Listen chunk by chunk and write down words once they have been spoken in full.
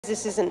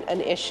This isn't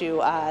an issue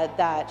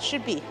that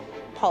should be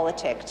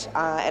politicked,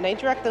 and I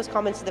direct those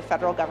comments to the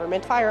federal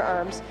government.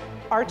 Firearms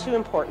are too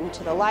important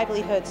to the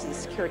livelihoods, the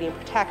security and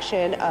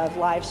protection of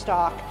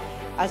livestock,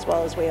 as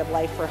well as way of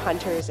life for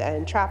hunters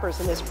and trappers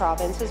in this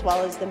province, as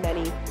well as the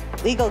many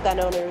legal gun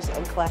owners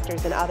and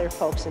collectors and other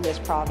folks in this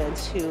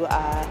province who,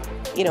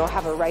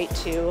 have a right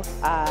to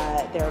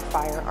their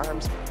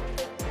firearms.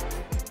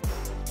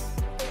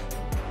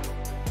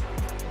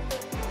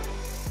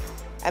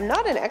 I'm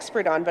not an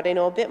expert on, but I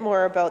know a bit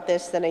more about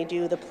this than I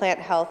do the Plant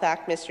Health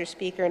Act, Mr.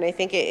 Speaker, and I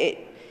think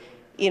it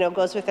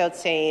goes without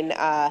saying,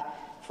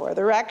 for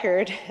the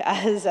record,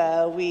 as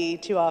we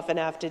too often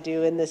have to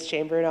do in this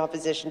chamber in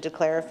opposition, to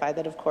clarify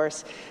that, of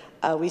course,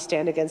 we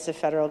stand against the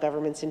federal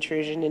government's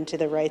intrusion into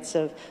the rights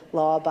of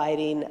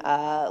law-abiding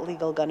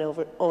legal gun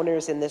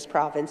owners in this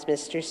province,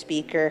 Mr.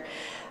 Speaker.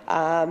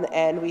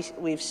 And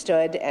we've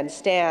stood and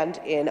stand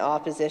in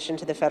opposition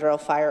to the federal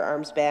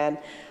firearms ban,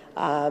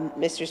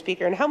 Mr.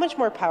 Speaker, and how much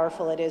more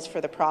powerful it is for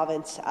the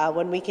province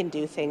when we can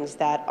do things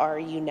that are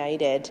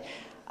united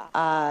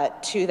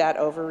to that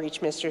overreach,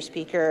 Mr.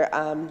 Speaker.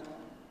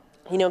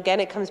 Again,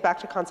 it comes back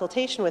to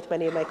consultation, with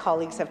many of my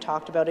colleagues have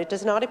talked about. It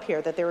does not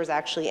appear that there was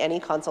actually any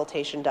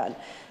consultation done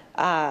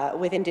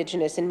with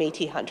indigenous and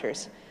Métis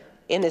hunters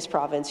in this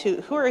province,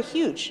 who are a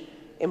huge,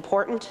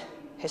 important,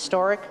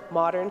 historic,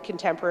 modern,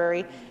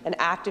 contemporary, and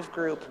active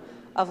group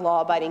of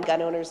law-abiding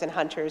gun owners and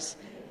hunters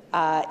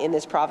in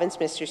this province,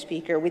 Mr.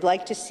 Speaker. We'd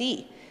like to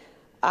see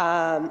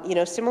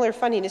similar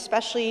funding,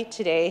 especially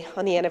today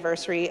on the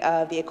anniversary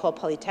of the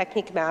𝐂𝐂𝐅𝐑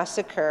𝐌𝐞𝐦𝐛𝐞𝐫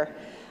massacre.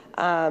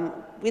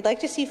 We'd like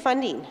to see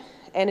funding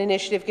and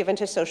initiative given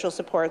to social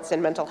supports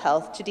and mental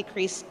health to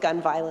decrease gun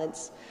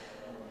violence.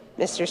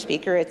 Mr.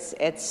 Speaker, it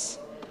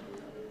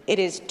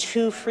is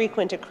too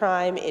frequent a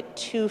crime. It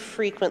too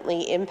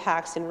frequently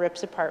impacts and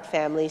rips apart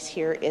families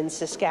here in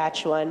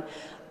Saskatchewan.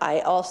 I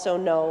also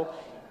know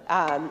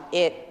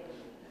it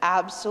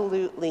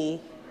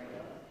absolutely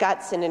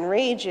guts and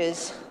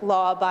enrages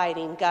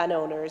law-abiding gun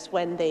owners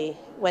when they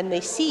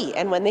see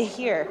and when they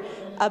hear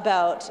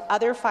about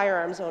other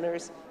firearms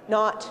owners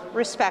not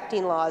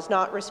respecting laws,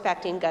 not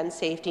respecting gun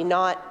safety,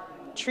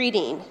 not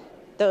treating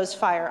those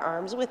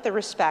firearms with the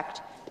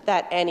respect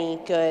that any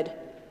good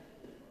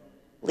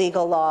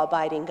legal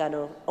law-abiding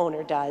gun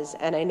owner does.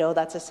 And I know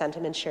that's a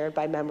sentiment shared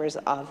by members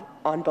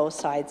on both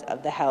sides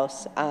of the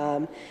House.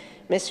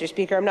 Mr.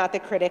 Speaker, I'm not the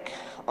critic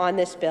on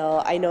this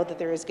bill. I know that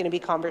there is going to be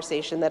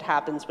conversation that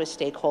happens with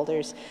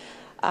stakeholders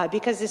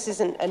because this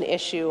isn't an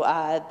issue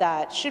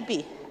that should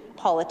be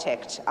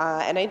politicked.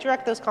 And I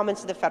direct those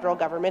comments to the federal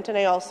government, and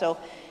I also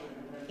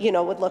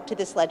would look to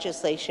this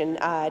legislation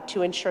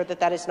to ensure that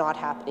that is not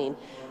happening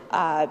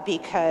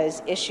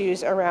because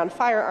issues around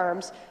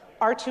firearms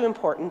are too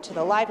important to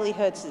the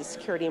livelihoods, the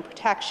security and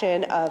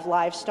protection of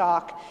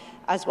livestock,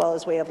 as well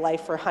as way of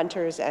life for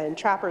hunters and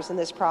trappers in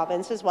this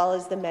province, as well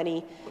as the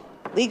many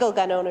legal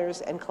gun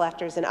owners and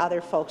collectors and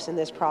other folks in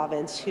this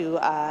province who,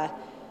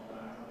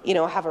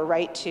 have a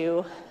right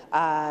to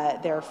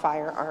their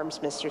firearms,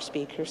 Mr.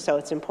 Speaker. So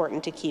it's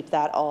important to keep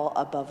that all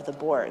above the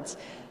boards.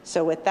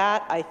 So with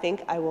that, I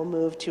think I will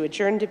move to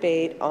adjourn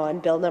debate on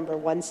Bill number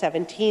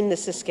 117, the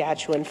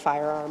Saskatchewan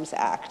Firearms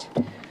Act.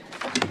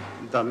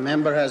 The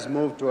member has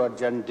moved to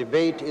adjourn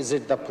debate. Is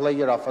it the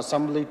pleasure of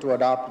Assembly to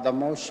adopt the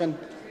motion?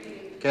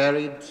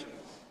 Carried.